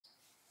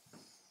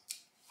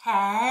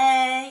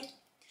Hey!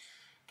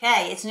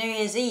 Okay, it's New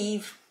Year's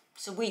Eve.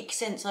 It's a week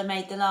since I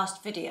made the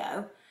last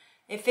video.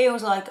 It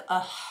feels like a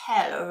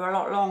hell of a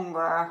lot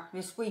longer.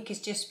 This week has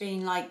just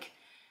been like,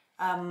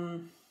 well,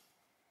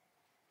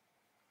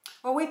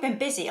 we've been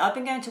busy. I've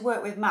been going to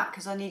work with Matt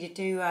because I needed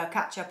to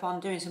catch up on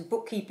doing some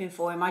bookkeeping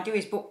for him. I do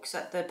his books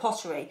at the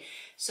pottery.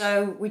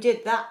 So we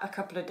did that a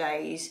couple of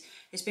days.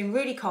 It's been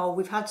really cold.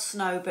 We've had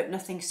snow, but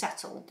nothing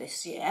settled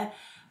this year.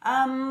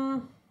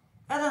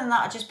 Other than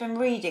that, I've just been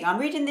reading. I'm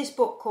reading this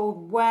book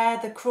called Where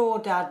the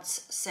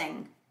Crawdads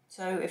Sing.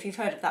 So if you've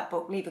heard of that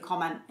book, leave a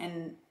comment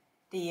in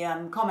the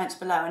comments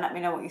below and let me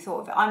know what you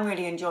thought of it. I'm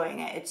really enjoying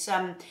it. It's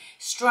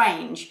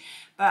strange,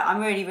 but I'm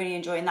really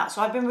enjoying that.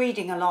 So I've been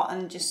reading a lot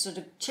and just sort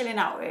of chilling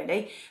out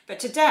really. But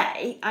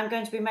today I'm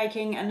going to be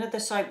making another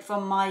soap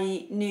from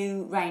my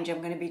new range I'm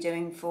going to be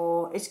doing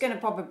for, it's going to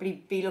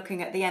probably be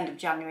looking at the end of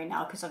January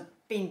now because I've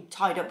been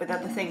tied up with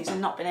other things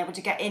and not been able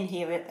to get in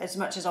here as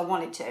much as I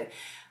wanted to.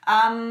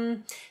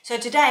 So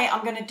today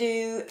I'm going to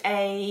do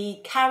a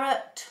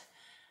carrot,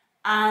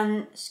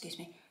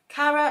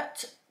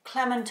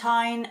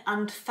 clementine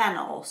and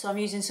fennel. So I'm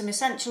using some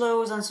essential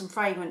oils and some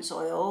fragrance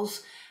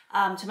oils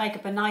to make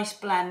up a nice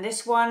blend.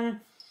 This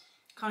one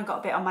kind of got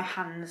a bit on my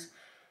hands.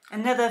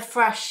 Another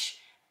fresh,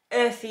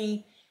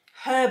 earthy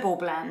herbal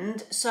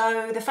blend.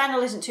 So the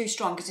fennel isn't too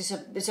strong because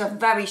it's a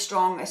very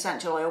strong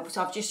essential oil.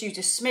 So I've just used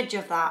a smidge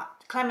of that.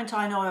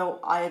 Clementine oil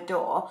I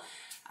adore.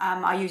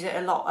 I use it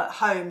a lot at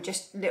home,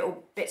 just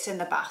little bits in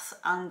the bath.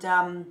 And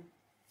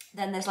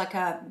then there's like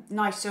a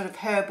nice sort of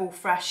herbal,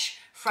 fresh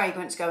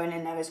fragrance going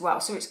in there as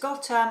well. So it's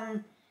got,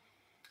 on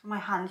my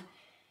hand,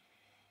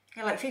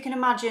 yeah, like if you can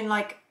imagine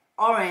like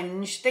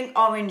orange, think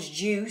orange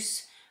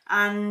juice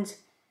and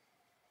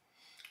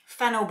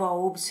fennel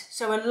bulbs.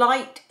 So a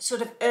light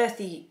sort of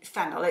earthy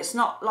fennel. It's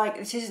not like,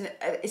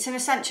 it's an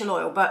essential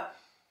oil, but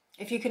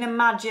if you can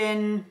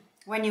imagine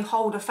when you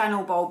hold a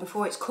fennel bulb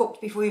before it's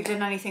cooked, before you've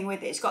done anything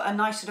with it, it's got a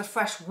nice sort of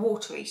fresh,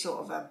 watery sort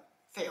of a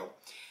feel,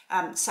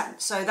 scent.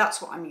 So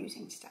that's what I'm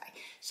using today.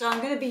 So I'm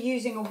going to be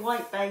using a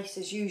white base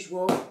as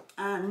usual,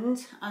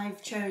 and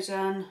I've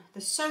chosen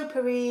the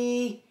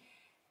Soapery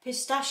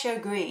Pistachio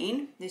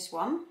Green, this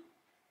one.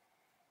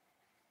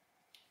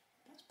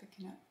 That's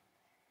picking up.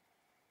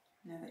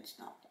 No, it's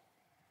not.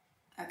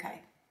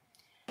 Okay.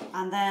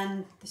 And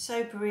then the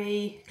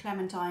Soapery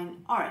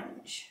Clementine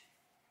Orange,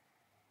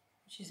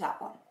 which is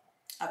that one.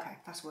 Okay,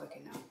 that's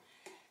working now.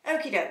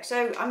 Okie doke,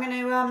 so I'm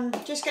going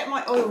to just get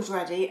my oils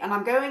ready, and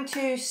I'm going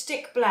to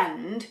stick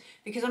blend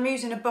because I'm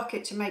using a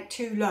bucket to make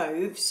 2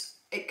 loaves.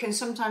 It can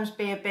sometimes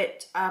be a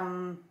bit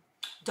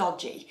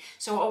dodgy.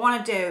 So what I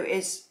want to do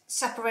is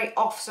separate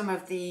off some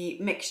of the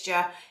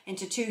mixture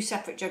into 2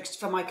 separate jugs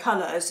for my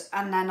colours,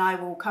 and then I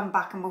will come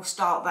back and we'll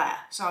start there.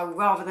 So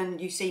rather than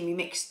you see me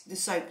mix the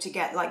soap to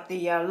get like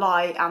the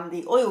lye and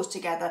the oils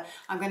together,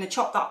 I'm going to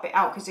chop that bit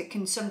out because it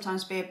can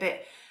sometimes be a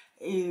bit,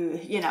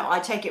 you know, I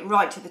take it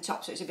right to the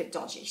top so it's a bit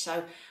dodgy.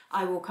 So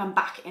I will come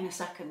back in a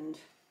second.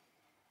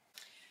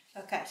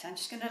 Okay, so I'm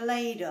just going to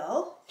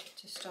ladle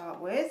to start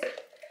with.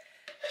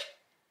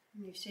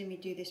 You've seen me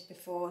do this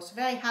before. It's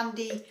very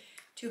handy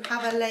to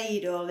have a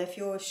ladle if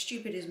you're as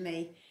stupid as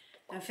me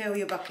and fill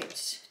your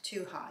buckets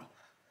too high.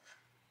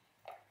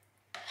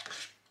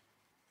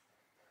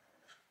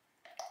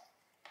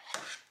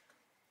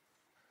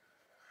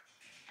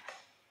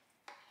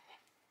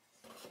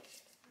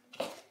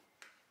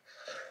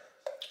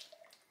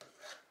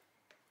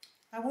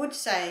 I would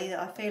say that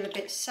I feel a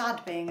bit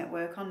sad being at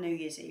work on New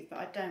Year's Eve, but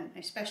I don't,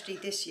 especially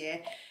this year,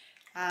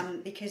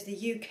 because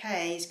the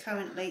UK is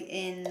currently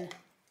in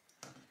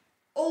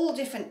all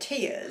different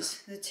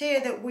tiers. The tier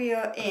that we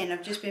are in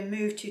have just been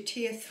moved to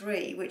tier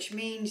 3, which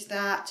means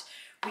that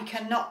we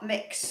cannot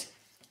mix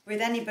with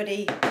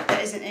anybody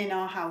that isn't in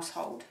our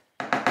household.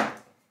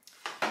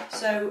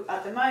 So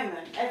at the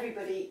moment,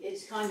 everybody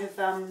is kind of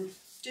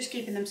just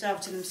keeping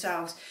themselves to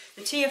themselves.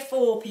 The tier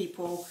 4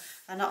 people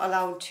are not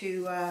allowed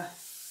to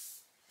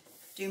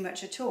do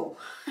much at all.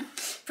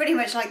 Pretty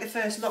much like the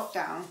first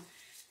lockdown,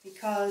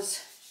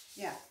 because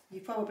yeah, you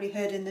probably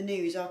heard in the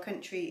news our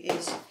country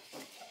is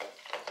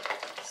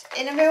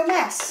in a real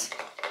mess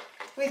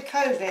with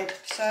COVID.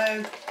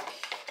 So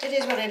it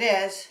is what it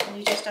is, and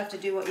you just have to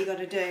do what you got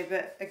to do.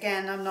 But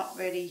again, I'm not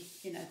really,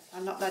 you know,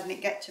 I'm not letting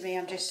it get to me.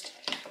 I'm just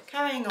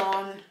carrying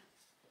on.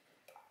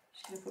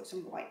 Just going to put some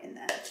white in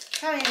there.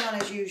 Carrying on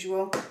as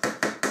usual,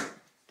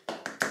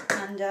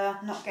 and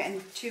not getting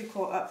too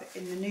caught up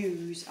in the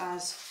news,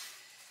 as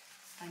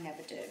I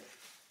never do.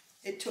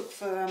 It took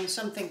for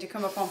something to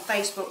come up on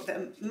Facebook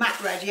that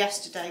Matt read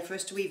yesterday for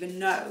us to even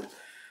know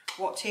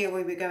what tier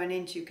we were going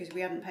into, because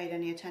we hadn't paid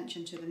any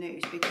attention to the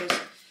news, because,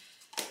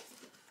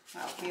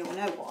 well, we all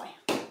know why.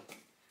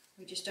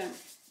 We just don't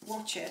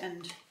watch it,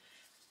 and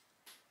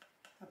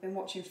I've been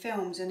watching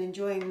films and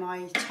enjoying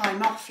my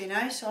time off, you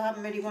know, so I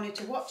haven't really wanted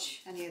to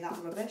watch any of that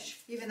rubbish,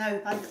 even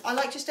though I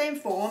like to stay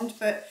informed,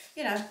 but,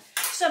 you know,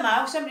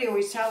 somehow somebody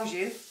always tells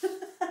you.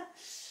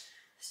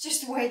 It's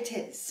just the way it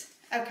is.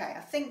 Okay, I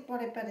think what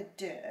I'd better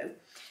do,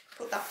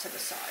 put that to the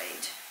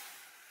side.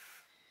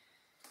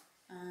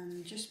 And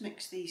and just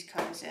mix these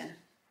colours in.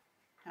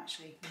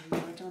 Actually, no,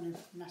 I don't want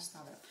to mess that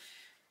up.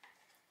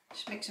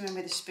 Just mix them in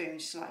with a spoon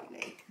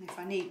slightly. And if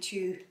I need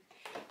to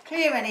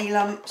clear any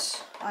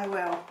lumps, I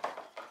will.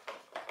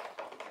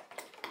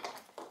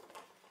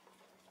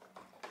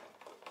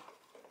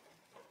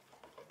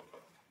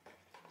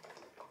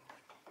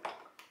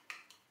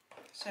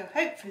 So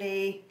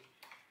hopefully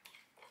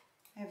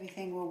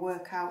everything will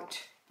work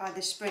out by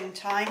the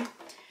springtime,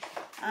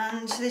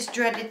 and this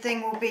dreaded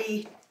thing will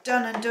be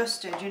done and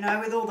dusted, you know,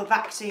 with all the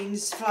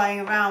vaccines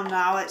flying around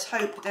now. Let's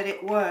hope that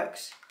it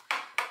works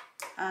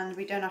and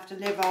we don't have to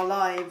live our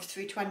lives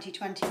through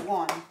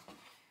 2021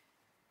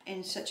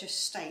 in such a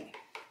state.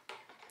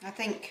 I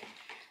think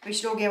we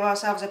should all give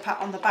ourselves a pat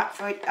on the back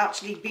for it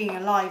actually being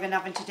alive and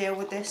having to deal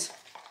with this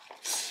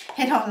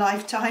in our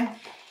lifetime.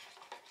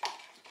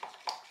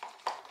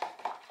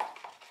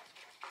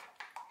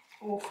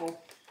 Awful.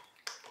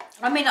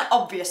 I mean,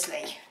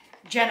 obviously,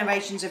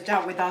 generations have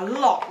dealt with a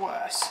lot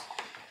worse.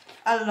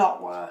 A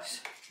lot worse.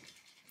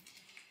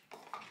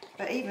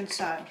 But even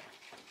so,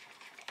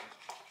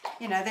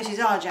 you know, this is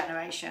our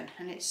generation,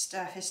 and it's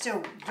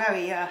still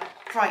very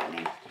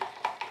frightening.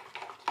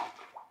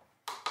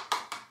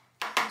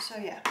 So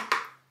yeah,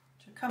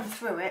 to come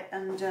through it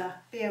and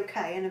be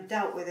okay and have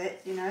dealt with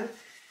it, you know,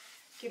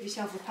 give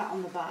yourself a pat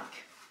on the back.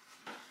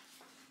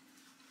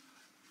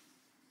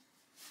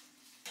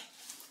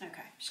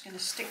 Okay, just going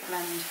to stick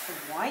blend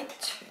the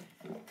white.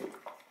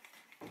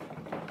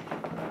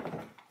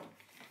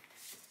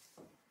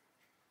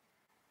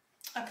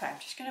 Okay, I'm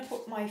just going to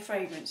put my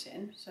fragrance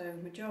in, so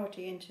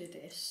majority into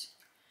this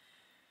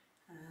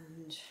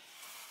and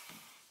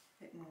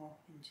a bit more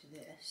into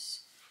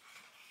this.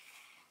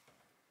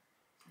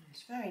 And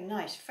it's very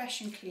nice,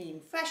 fresh and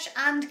clean. Fresh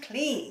and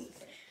clean!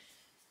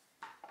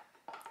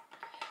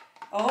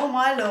 Oh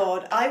my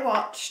lord, I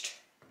watched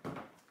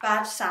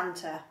Bad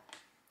Santa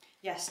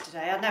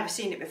yesterday. I'd never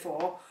seen it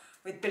before,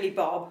 with Billy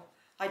Bob.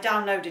 I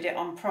downloaded it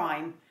on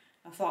Prime.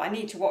 I thought I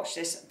need to watch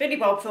this. Billy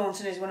Bob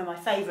Thornton is one of my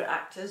favourite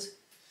actors.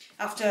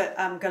 After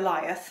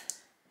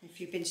Goliath,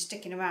 if you've been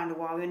sticking around a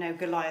while, you know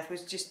Goliath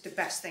was just the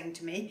best thing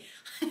to me.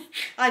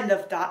 I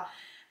loved that.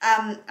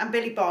 And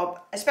Billy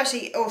Bob,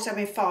 especially also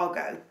in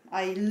Fargo.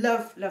 I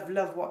love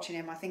watching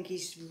him. I think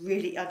he's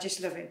really, I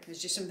just love him.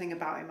 There's just something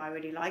about him I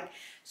really like.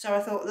 So I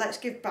thought, let's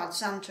give Bad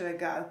Santa a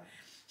go.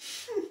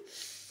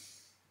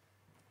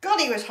 God,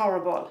 he was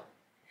horrible.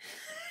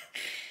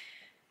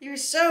 He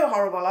was so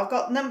horrible. I've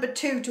got number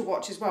 2 to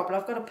watch as well, but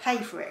I've got to pay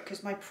for it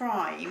because my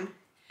Prime,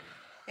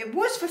 it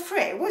was for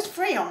free. It was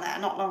free on there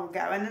not long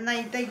ago, and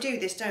then they do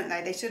this, don't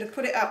they? They sort of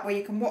put it up where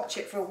you can watch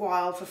it for a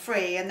while for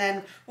free, and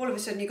then all of a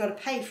sudden you've got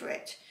to pay for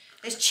it.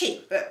 It's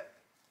cheap, but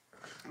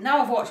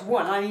now I've watched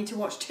 1, I need to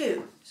watch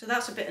 2, so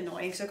that's a bit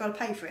annoying, so I've got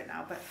to pay for it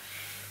now. But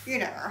you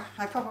know,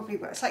 I probably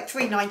will. It's like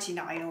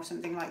 $3.99 or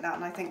something like that,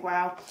 and I think,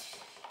 wow.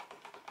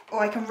 Or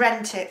I can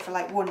rent it for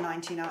like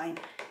 $1.99.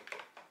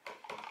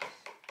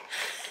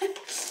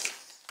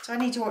 So I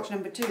need to watch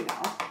number 2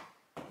 now.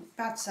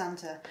 Bad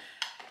Santa.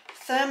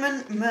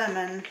 Thurman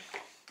Merman.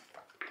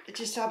 It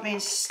just had me in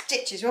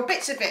stitches. Well,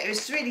 bits of it. It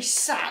was really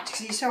sad because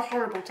he's so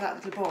horrible to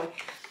that little boy.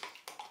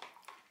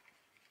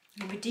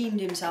 He redeemed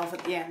himself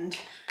at the end.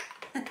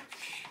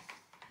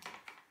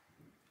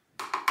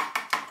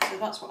 So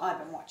that's what I've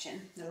been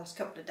watching the last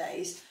couple of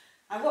days.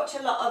 I watch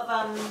a lot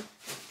of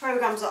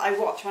programmes that I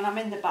watch when I'm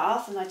in the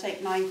bath, and I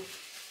take my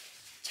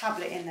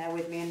tablet in there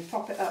with me and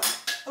prop it up.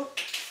 Oh,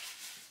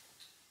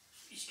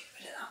 just get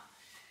rid of that.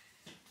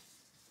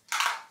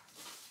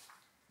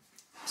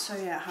 So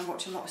yeah, I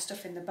watch a lot of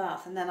stuff in the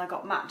bath, and then I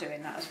got Matt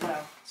doing that as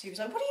well. So he was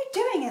like, what are you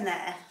doing in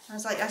there? I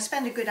was like, I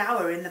spend a good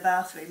hour in the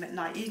bathroom at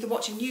night, either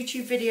watching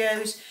YouTube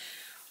videos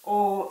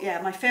or yeah,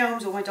 my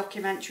films or my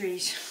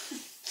documentaries.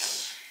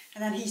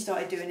 And then he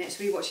started doing it,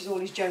 so he watches all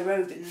his Joe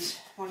Rogans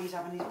while he's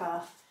having his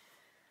bath.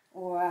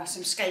 Or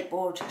some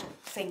skateboard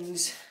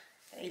things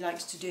that he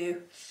likes to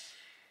do.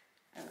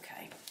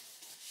 Okay.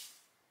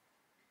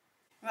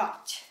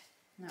 Right.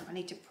 Now I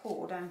need to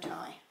pour, don't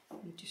I? I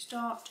need to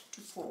start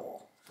to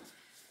pour.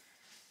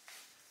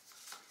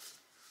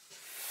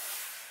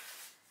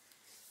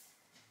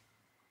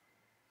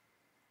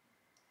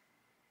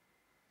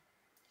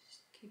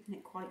 Just keeping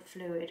it quite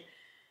fluid.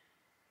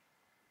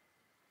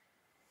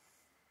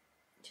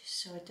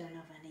 Just so I don't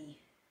have any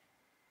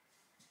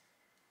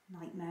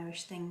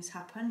nightmarish things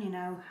happen, you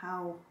know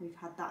how we've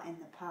had that in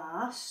the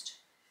past.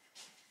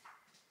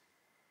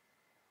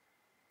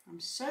 I'm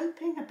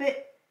soaping a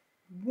bit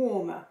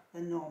warmer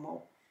than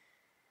normal,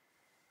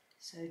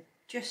 so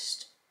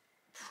just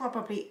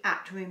probably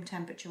at room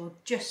temperature or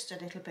just a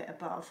little bit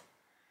above,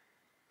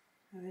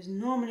 whereas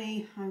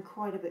normally I'm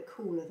quite a bit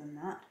cooler than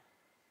that,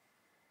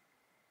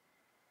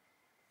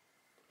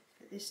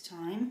 but this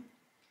time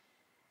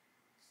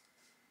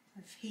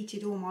I've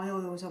heated all my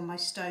oils on my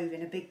stove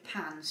in a big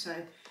pan, so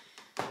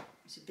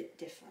it's a bit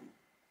different.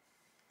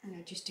 And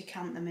I just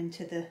decant them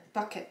into the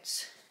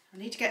buckets. I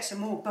need to get some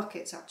more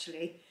buckets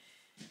actually.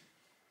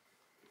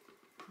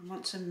 I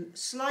want some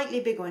slightly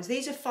bigger ones.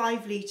 These are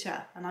 5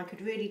 litre, and I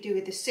could really do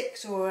with a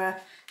 6 or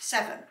a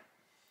 7.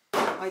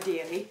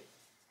 ideally.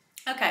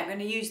 Okay, I'm going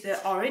to use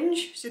the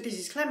orange. So this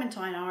is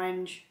clementine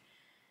orange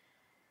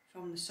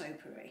from the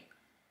Soapery.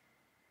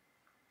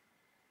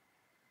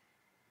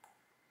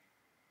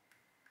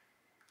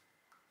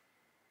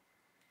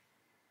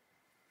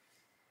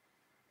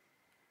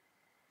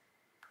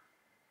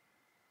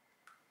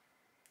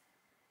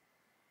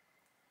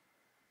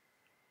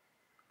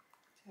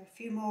 So a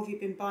few more of you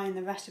have been buying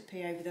the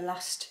recipe over the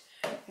last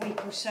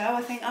week or so,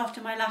 I think,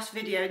 after my last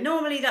video.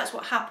 Normally that's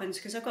what happens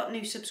because I've got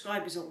new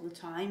subscribers all the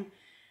time,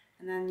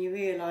 and then you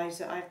realise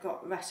that I've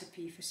got a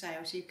recipe for sale,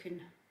 so you can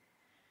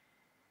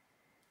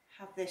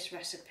have this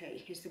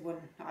recipe. Is the one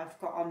that I've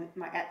got on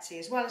my Etsy,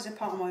 as well as a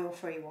palm oil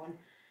free one.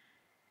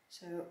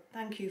 So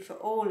thank you for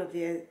all of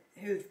you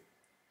who've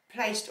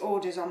placed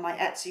orders on my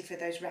Etsy for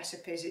those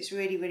recipes. It's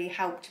really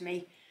helped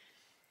me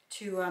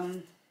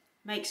to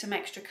make some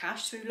extra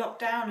cash through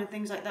lockdown and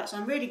things like that, so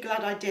I'm really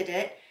glad I did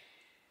it.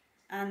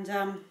 And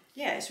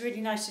yeah, it's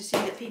really nice to see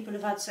that people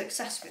have had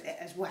success with it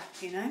as well,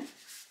 you know.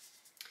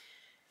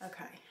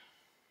 Okay,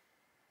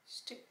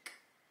 stick,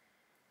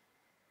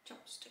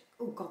 chopstick.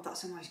 Oh God,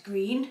 that's a nice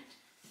green.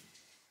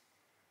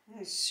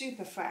 That is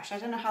super fresh. I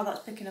don't know how that's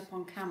picking up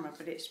on camera,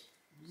 but it's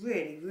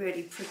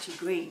really pretty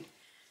green.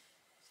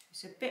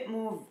 It's a bit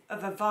more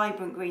of a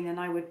vibrant green than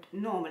I would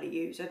normally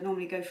use. I'd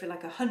normally go for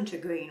like a hunter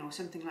green or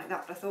something like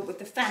that, but I thought with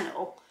the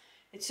fennel,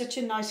 it's such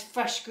a nice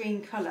fresh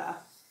green colour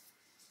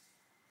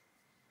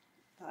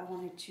that I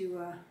wanted to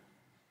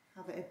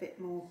have it a bit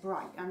more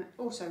bright. And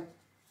also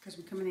because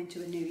we're coming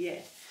into a new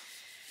year.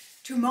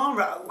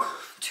 Tomorrow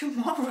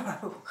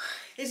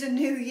is a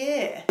new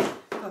year.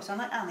 Of course, I'm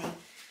like Annie.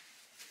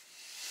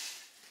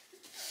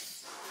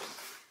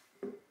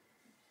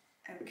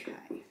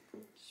 Okay,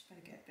 just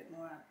better get a bit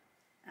more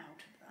out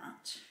of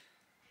that.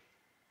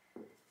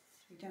 So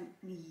we don't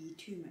need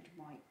too much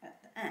white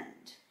at the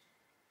end.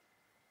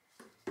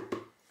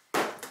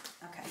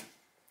 Okay,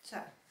 so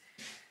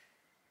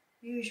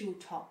usual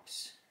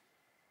tops.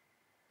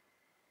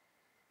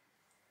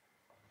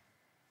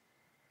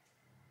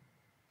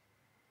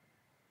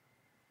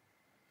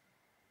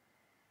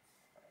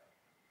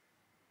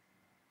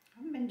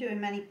 I haven't been doing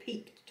many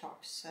peaked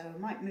tops, so I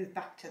might move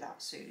back to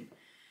that soon.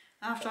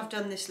 After I've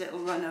done this little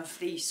run of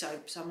these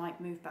soaps, I might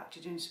move back to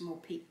doing some more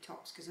peaked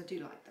tops because I do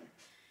like them.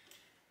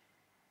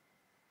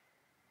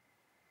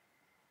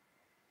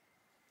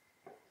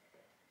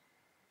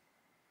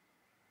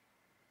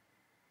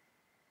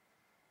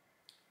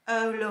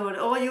 Oh Lord,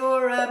 all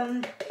your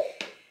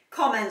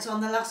comments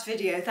on the last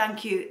video,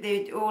 thank you.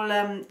 They're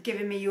all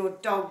giving me your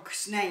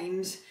dogs'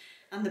 names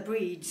and the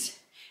breeds.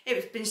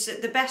 It's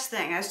been the best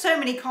thing. There's so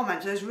many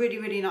comments. It was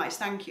really nice.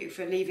 Thank you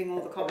for leaving all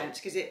the comments,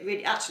 because it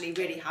really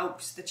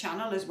helps the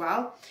channel as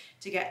well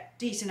to get a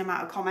decent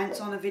amount of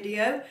comments on a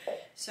video.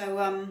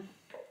 So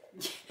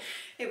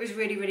it was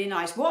really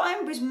nice. What I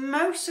was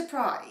most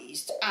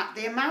surprised at,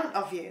 the amount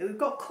of you who've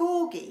got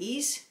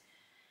corgis.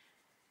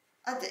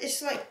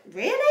 It's like,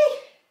 really?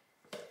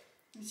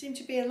 There seemed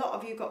to be a lot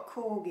of you got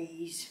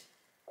corgis.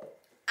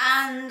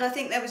 And I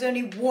think there was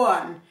only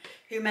one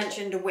who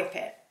mentioned a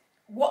whippet.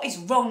 What is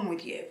wrong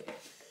with you?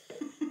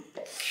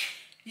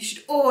 You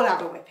should all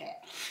have a whippet.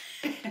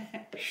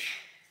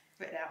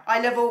 But no, I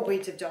love all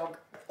breeds of dog,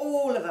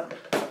 all of them.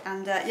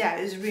 And yeah,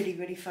 it was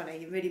really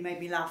funny. It really made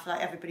me laugh,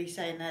 like everybody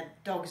saying their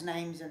dogs'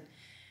 names and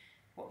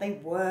what they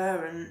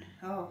were, and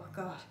oh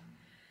God,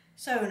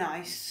 so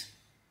nice.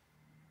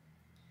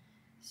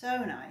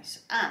 So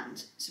nice.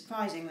 And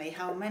surprisingly,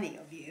 how many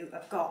of you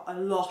have got a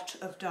lot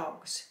of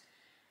dogs?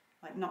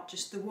 Like not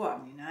just the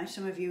one, you know.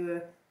 Some of you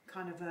are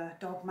kind of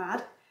dog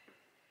mad.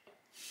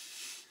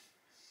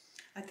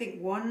 I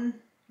think one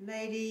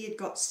lady had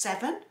got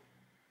 7,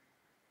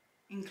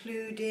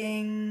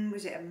 including,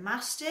 was it a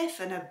Mastiff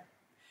and a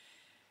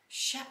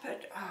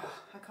Shepherd? Oh,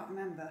 I can't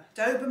remember.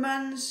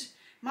 Dobermans.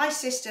 My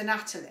sister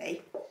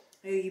Natalie,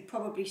 who you've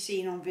probably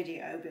seen on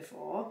video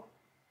before,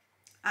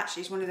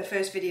 actually it's one of the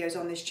first videos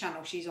on this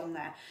channel, she's on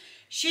there.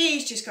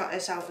 She's just got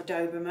herself a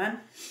Doberman.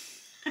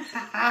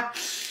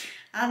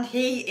 And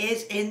he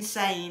is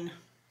insane.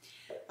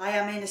 I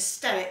am in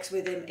hysterics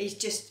with him.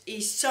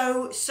 He's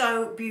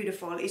so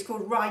beautiful. He's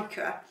called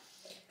Riker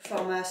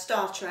from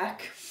Star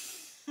Trek.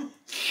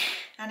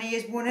 And he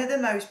is one of the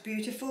most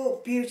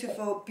beautiful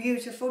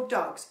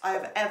dogs I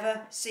have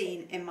ever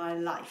seen in my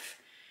life.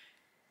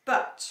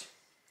 But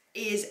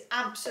he is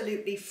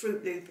absolutely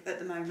Fruit Loop at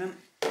the moment.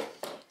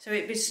 So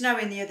it was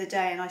snowing the other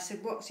day and I said,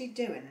 what's he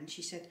doing? And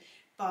she said,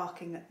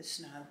 barking at the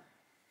snow.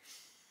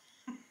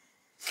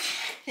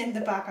 In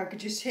the back I could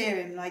just hear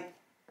him like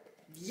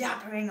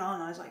yabbering on.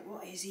 I was like,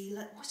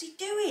 what's he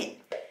doing?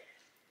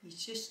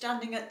 He's just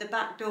standing at the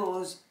back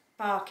doors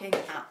barking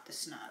at the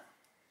snow.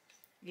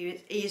 He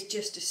is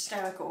just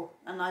hysterical.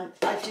 And I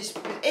just,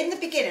 in the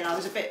beginning I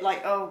was a bit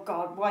like, oh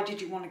God, why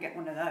did you want to get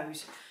one of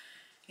those?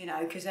 You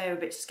know, because they're a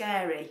bit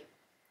scary.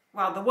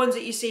 Well, the ones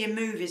that you see in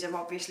movies are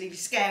obviously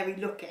scary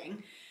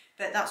looking,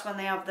 but that's when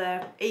they have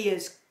their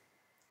ears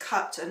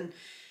cut and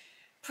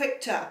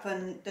pricked up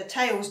and the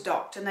tails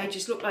docked, and they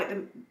just look like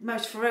the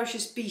most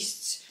ferocious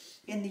beasts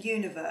in the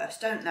universe,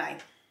 don't they?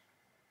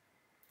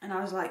 And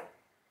I was like,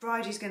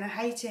 Bridie's going to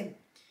hate him.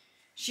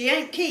 She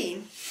ain't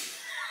keen.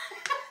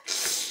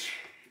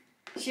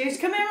 She was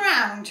coming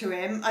around to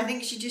him. I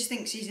think she just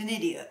thinks he's an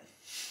idiot.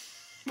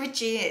 Which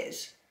he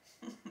is.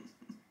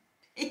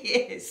 He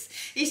is.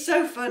 He's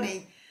so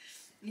funny.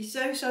 He's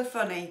so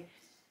funny.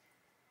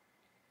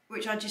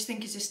 Which I just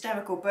think is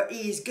hysterical. But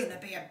he is going to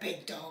be a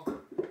big dog.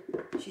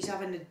 She's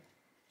having a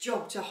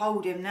job to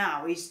hold him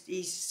now.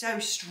 He's so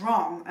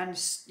strong. And,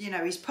 you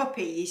know, he's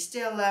puppy. He's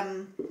still,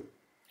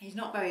 he's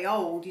not very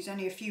old. He's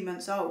only a few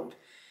months old.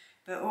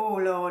 But, oh,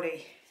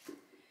 Lordy.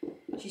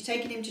 She's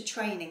taken him to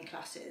training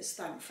classes,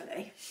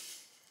 thankfully.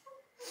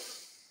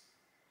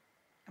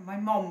 And my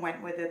mum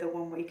went with her the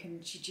one week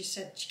and she just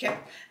said, she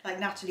kept, like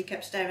Natalie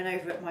kept staring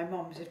over at my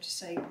mum as if to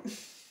say,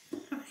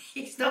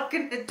 he's not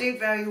going to do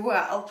very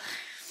well.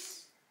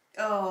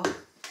 Oh,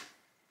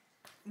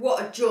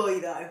 what a joy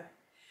though.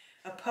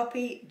 A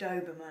puppy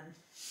Doberman.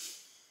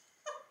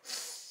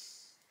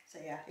 So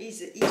yeah, he's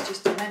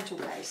just a mental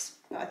case.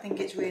 But I think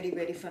it's really,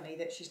 really funny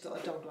that she's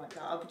got a dog like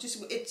that.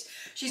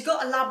 She's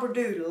got a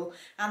Labradoodle,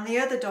 and the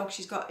other dog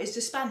she's got is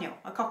a Spaniel,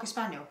 a Cocker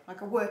Spaniel,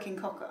 like a working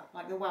cocker,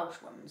 like the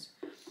Welsh ones.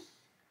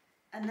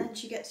 And then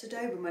she gets a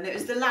Doberman. It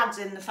was the lads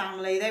in the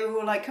family. They were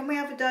all like, can we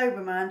have a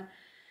Doberman?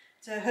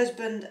 So her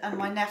husband and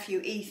my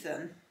nephew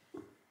Ethan,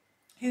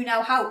 who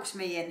now helps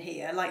me in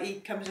here, like he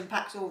comes and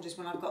packs orders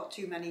when I've got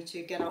too many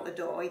to get out the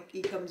door,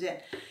 he comes in.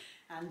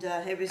 And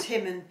it was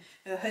him and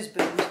her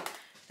husband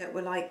that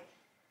were like,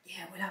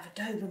 yeah, we'll have a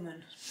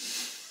Doberman.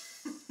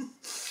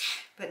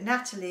 But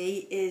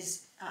Natalie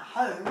is at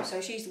home, so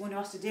she's the one who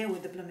has to deal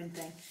with the blooming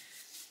thing.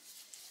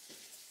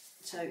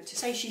 So to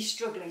say she's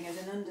struggling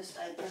is an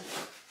understatement.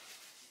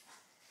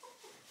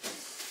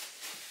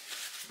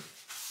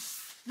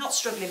 Not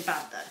struggling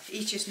bad though,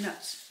 he's just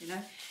nuts, you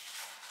know.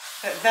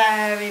 But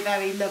very,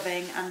 very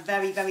loving and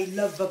very, very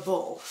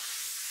lovable.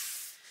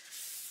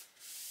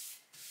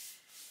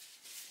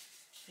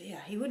 But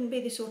yeah, he wouldn't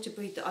be the sort of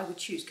breed that I would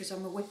choose because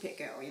I'm a whippet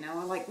girl, you know.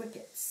 I like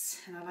whippets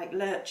and I like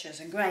lurchers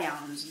and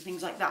greyhounds and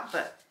things like that.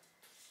 But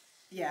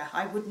yeah,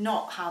 I would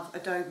not have a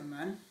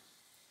Doberman.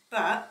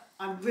 But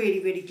I'm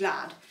really, really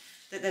glad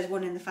that there's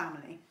one in the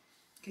family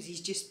because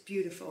he's just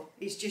beautiful.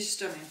 He's just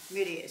stunning,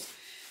 really is.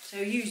 So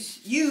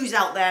yous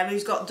out there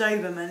who's got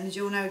Dobermans,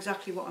 you'll know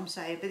exactly what I'm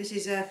saying. But this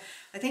is I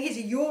think it's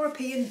a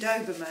European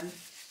Doberman.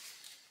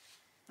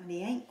 And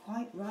he ain't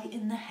quite right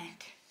in the head.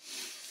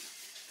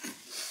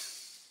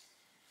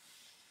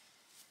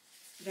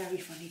 Very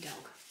funny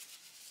dog.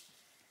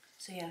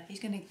 So yeah, he's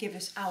going to give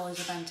us hours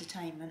of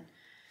entertainment.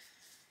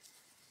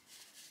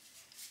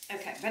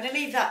 Okay, I'm going to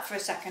leave that for a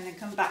second and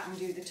come back and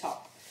do the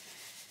top.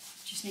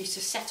 Just needs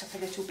to set up a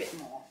little bit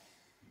more.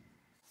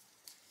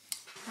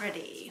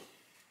 Ready.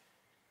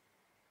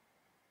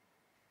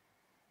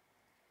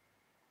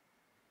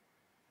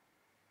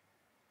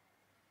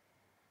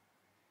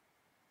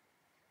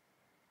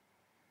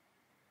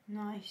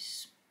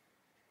 Nice.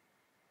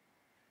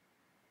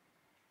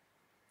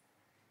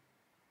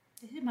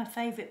 This is my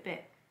favourite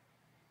bit.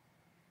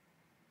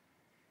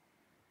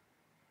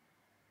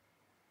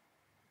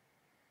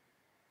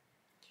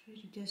 It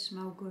really does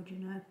smell good, you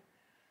know.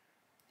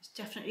 It's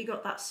definitely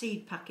got that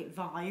seed packet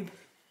vibe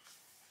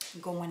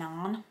going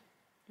on.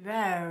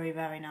 Very,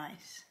 very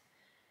nice.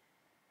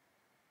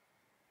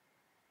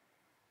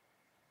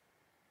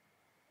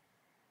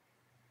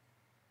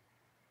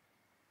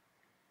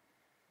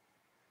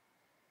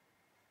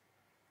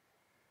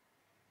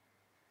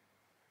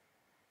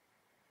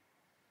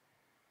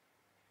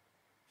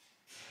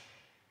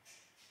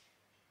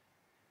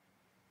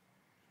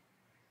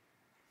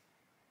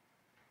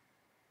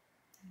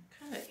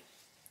 Okay.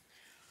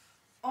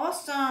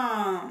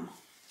 Awesome.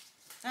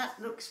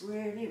 That looks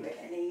really,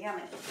 really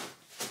yummy.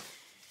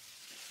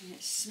 And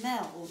it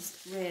smells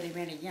really,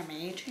 really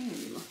yummy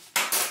too.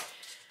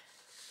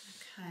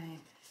 Okay,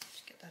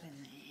 let's get that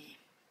in there.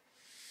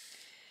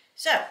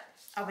 So,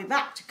 I'll be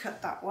back to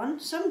cut that one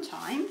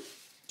sometime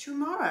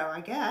tomorrow,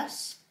 I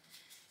guess.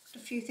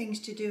 Got a few things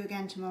to do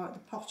again tomorrow at the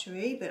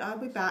pottery, but I'll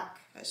be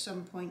back at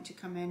some point to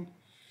come in.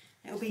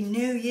 It'll be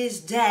New Year's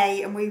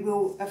Day and we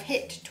will have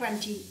hit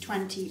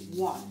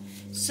 2021.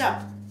 So,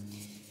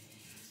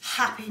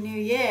 Happy New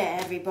Year,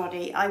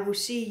 everybody. I will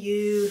see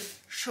you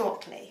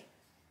shortly.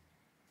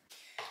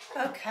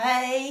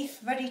 Okay,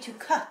 ready to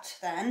cut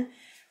then.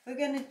 We're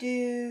going to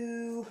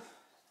do...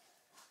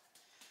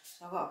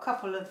 So I've got a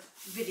couple of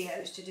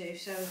videos to do,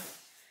 so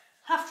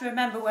I have to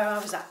remember where I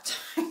was at.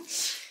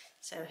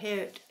 So here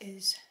it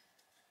is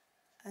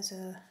as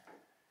a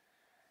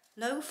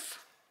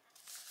loaf,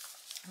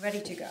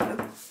 ready to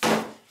go.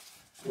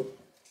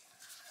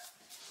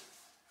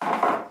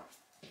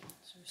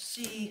 So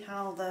see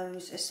how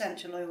those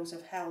essential oils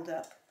have held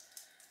up.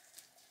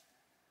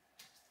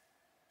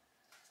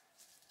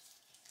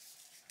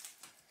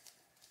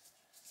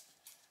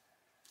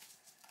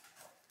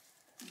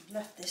 I've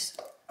left this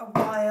a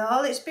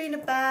while. It's been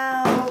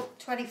about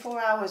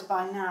 24 hours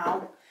by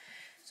now.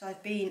 So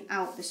I've been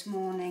out this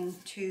morning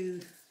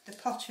to the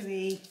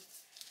pottery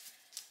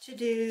to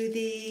do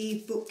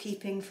the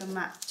bookkeeping for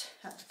Matt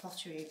at the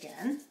pottery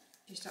again.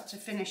 Just had to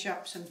finish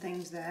up some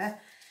things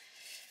there.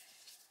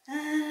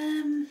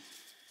 It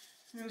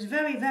was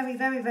very, very,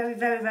 very, very,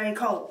 very, very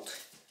cold.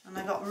 And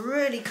I got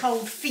really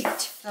cold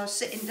feet. I was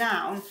sitting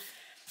down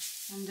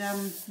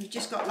and you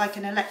just got like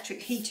an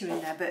electric heater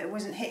in there, but it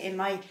wasn't hitting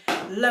my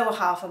lower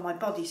half of my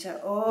body. So,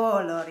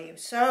 oh lordy, it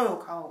was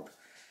so cold.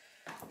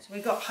 So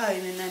we got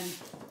home and then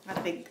had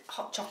a big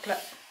hot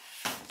chocolate.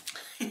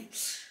 And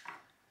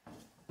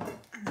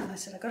then I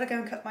said, I've got to go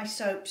and cut my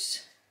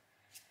soaps.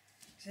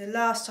 So the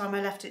last time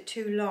I left it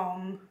too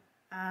long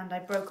and I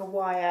broke a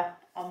wire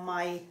on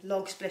my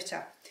log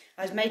splitter.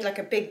 I was made like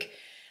a big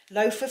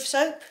loaf of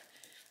soap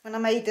when I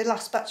made the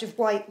last batch of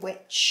White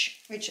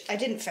Witch, which I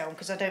didn't film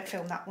because I don't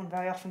film that one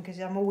very often because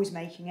I'm always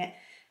making it.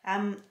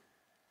 Yeah,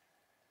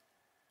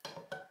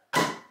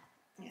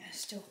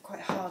 still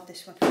quite hard,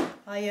 this one.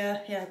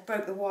 I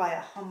broke the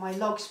wire on my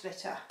log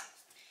splitter.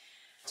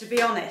 To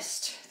be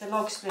honest, the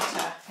log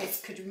splitter, it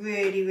could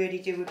really, really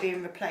do with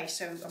being replaced,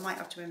 so I might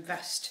have to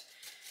invest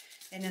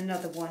in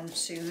another one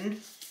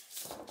soon.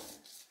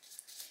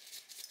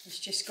 It's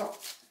just got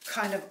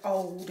kind of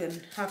old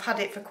and I've had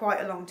it for quite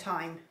a long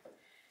time.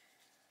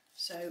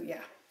 So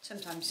yeah,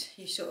 sometimes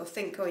you sort of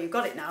think, oh, you've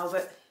got it now,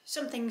 but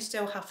some things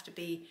still have to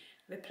be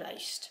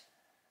replaced.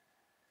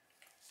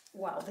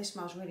 Wow, this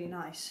smells really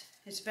nice.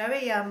 It's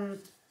very, yeah,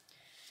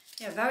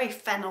 very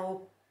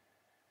fennel.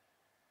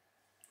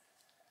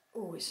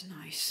 Oh, it's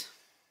nice.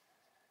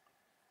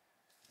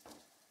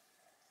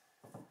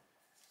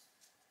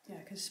 Yeah,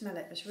 I can smell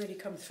it. It's really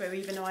come through,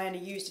 even though I only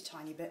used a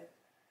tiny bit.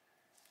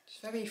 It's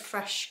very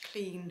fresh,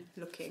 clean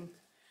looking.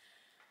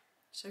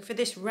 So for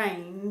this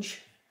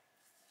range,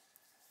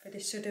 for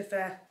this sort of,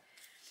 I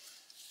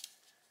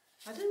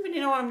don't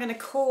really know what I'm going to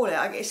call it.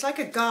 It's like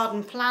a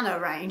garden planner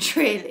range,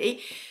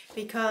 really,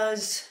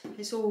 because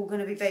it's all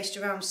going to be based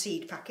around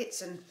seed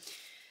packets and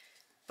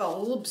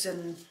bulbs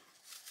and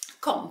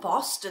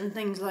compost and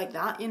things like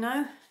that, you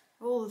know,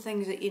 all the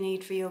things that you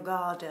need for your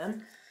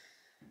garden.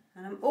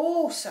 And I'm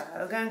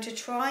also going to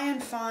try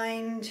and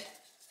find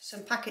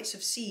some packets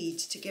of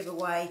seeds to give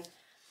away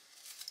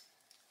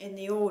in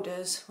the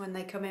orders when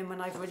they come in,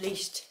 when I've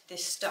released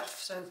this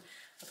stuff. So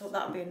I thought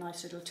that would be a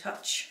nice little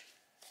touch.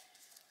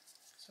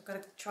 So I've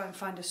got to try and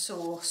find a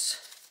source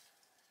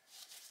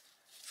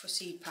for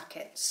seed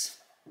packets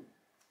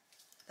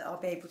that I'll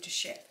be able to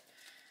ship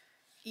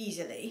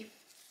easily.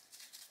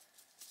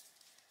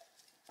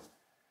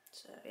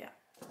 So yeah,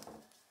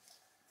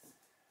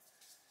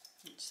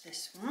 it's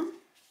this one.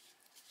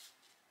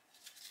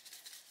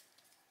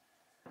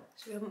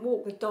 So we haven't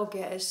walked the dog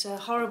yet. It's a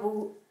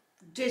horrible,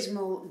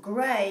 dismal,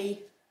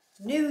 grey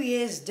New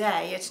Year's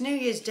Day. It's New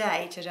Year's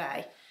Day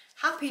today.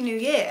 Happy New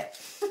Year.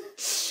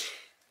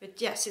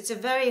 But yes, it's a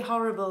very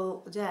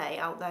horrible day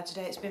out there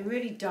today. It's been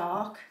really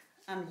dark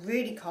and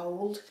really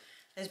cold.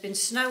 There's been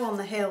snow on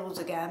the hills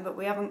again, but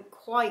we haven't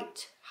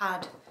quite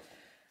had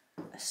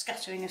a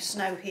scattering of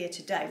snow here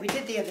today. We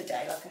did the other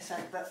day, like I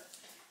said, but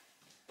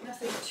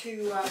nothing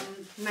too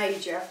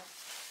major.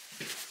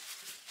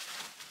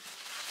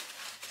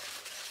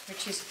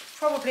 Which is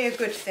probably a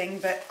good thing,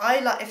 but I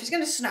like, if it's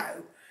going to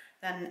snow,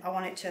 then I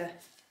want it to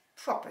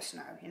proper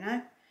snow, you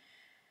know?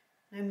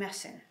 No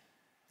messing.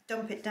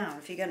 Dump it down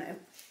if you're going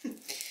to.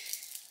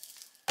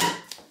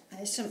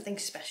 There's something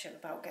special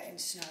about getting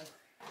snow.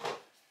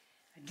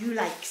 I do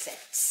like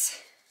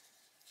sets.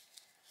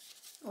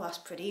 Oh, that's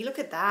pretty. Look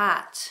at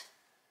that.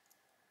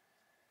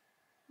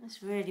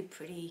 That's really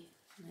pretty.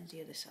 And there's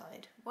the other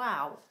side.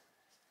 Wow.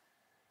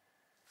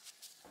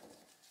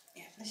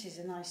 Yeah, this is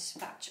a nice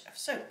batch of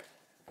soap.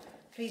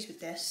 Pleased with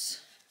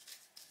this.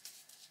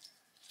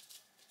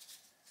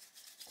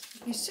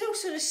 You can still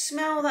sort of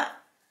smell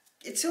that.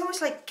 It's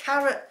almost like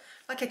carrot,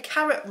 like a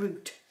carrot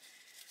root.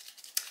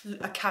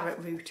 A carrot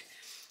root.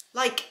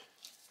 Like,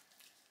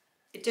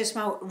 it does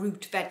smell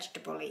root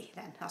vegetable-y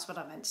then. That's what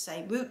I meant to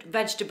say. Root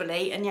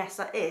vegetable-y, and yes,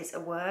 that is a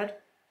word.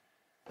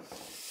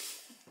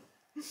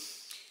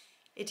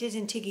 It is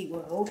in Tiggy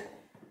world.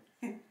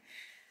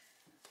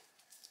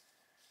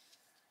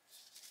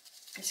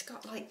 It's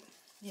got like,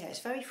 yeah, it's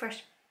very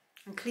fresh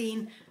and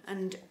clean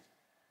and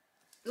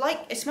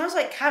like, it smells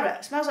like carrot.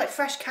 It smells like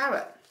fresh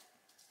carrot.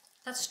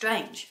 That's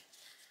strange.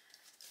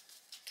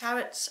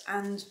 Carrots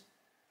and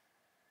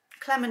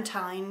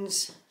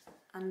clementines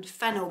and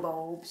fennel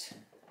bulbs.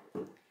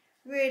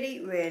 Really,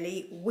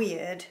 really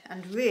weird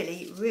and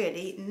really,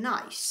 really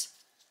nice.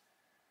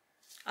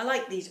 I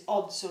like these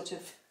odd sort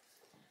of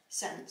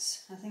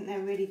scents. I think they're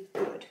really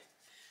good.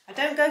 I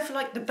don't go for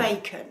like the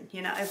bacon,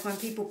 you know, when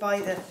people buy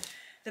the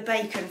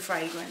bacon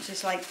fragrance,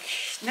 it's like,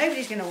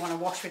 nobody's going to want to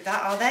wash with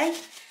that, are they?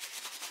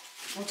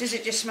 Or does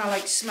it just smell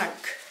like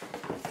smoke?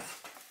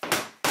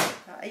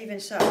 But even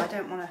so, I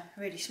don't want to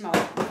really smell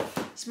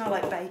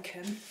like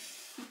bacon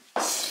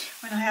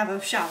when I have a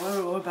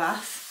shower or a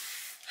bath.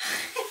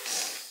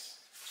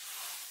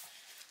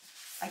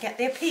 I get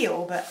the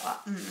appeal, but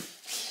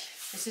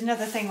it's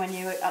another thing when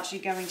you're actually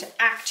going to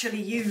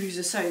actually use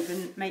a soap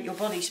and make your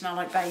body smell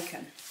like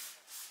bacon.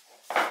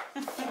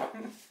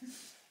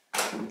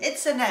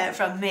 It's a no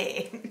from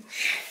me.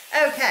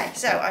 Okay,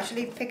 so I shall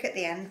leave a pic at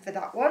the end for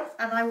that one,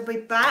 and I will be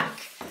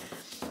back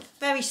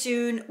very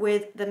soon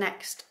with the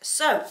next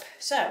soap.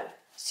 So,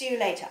 see you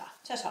later.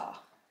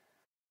 Ta-ta.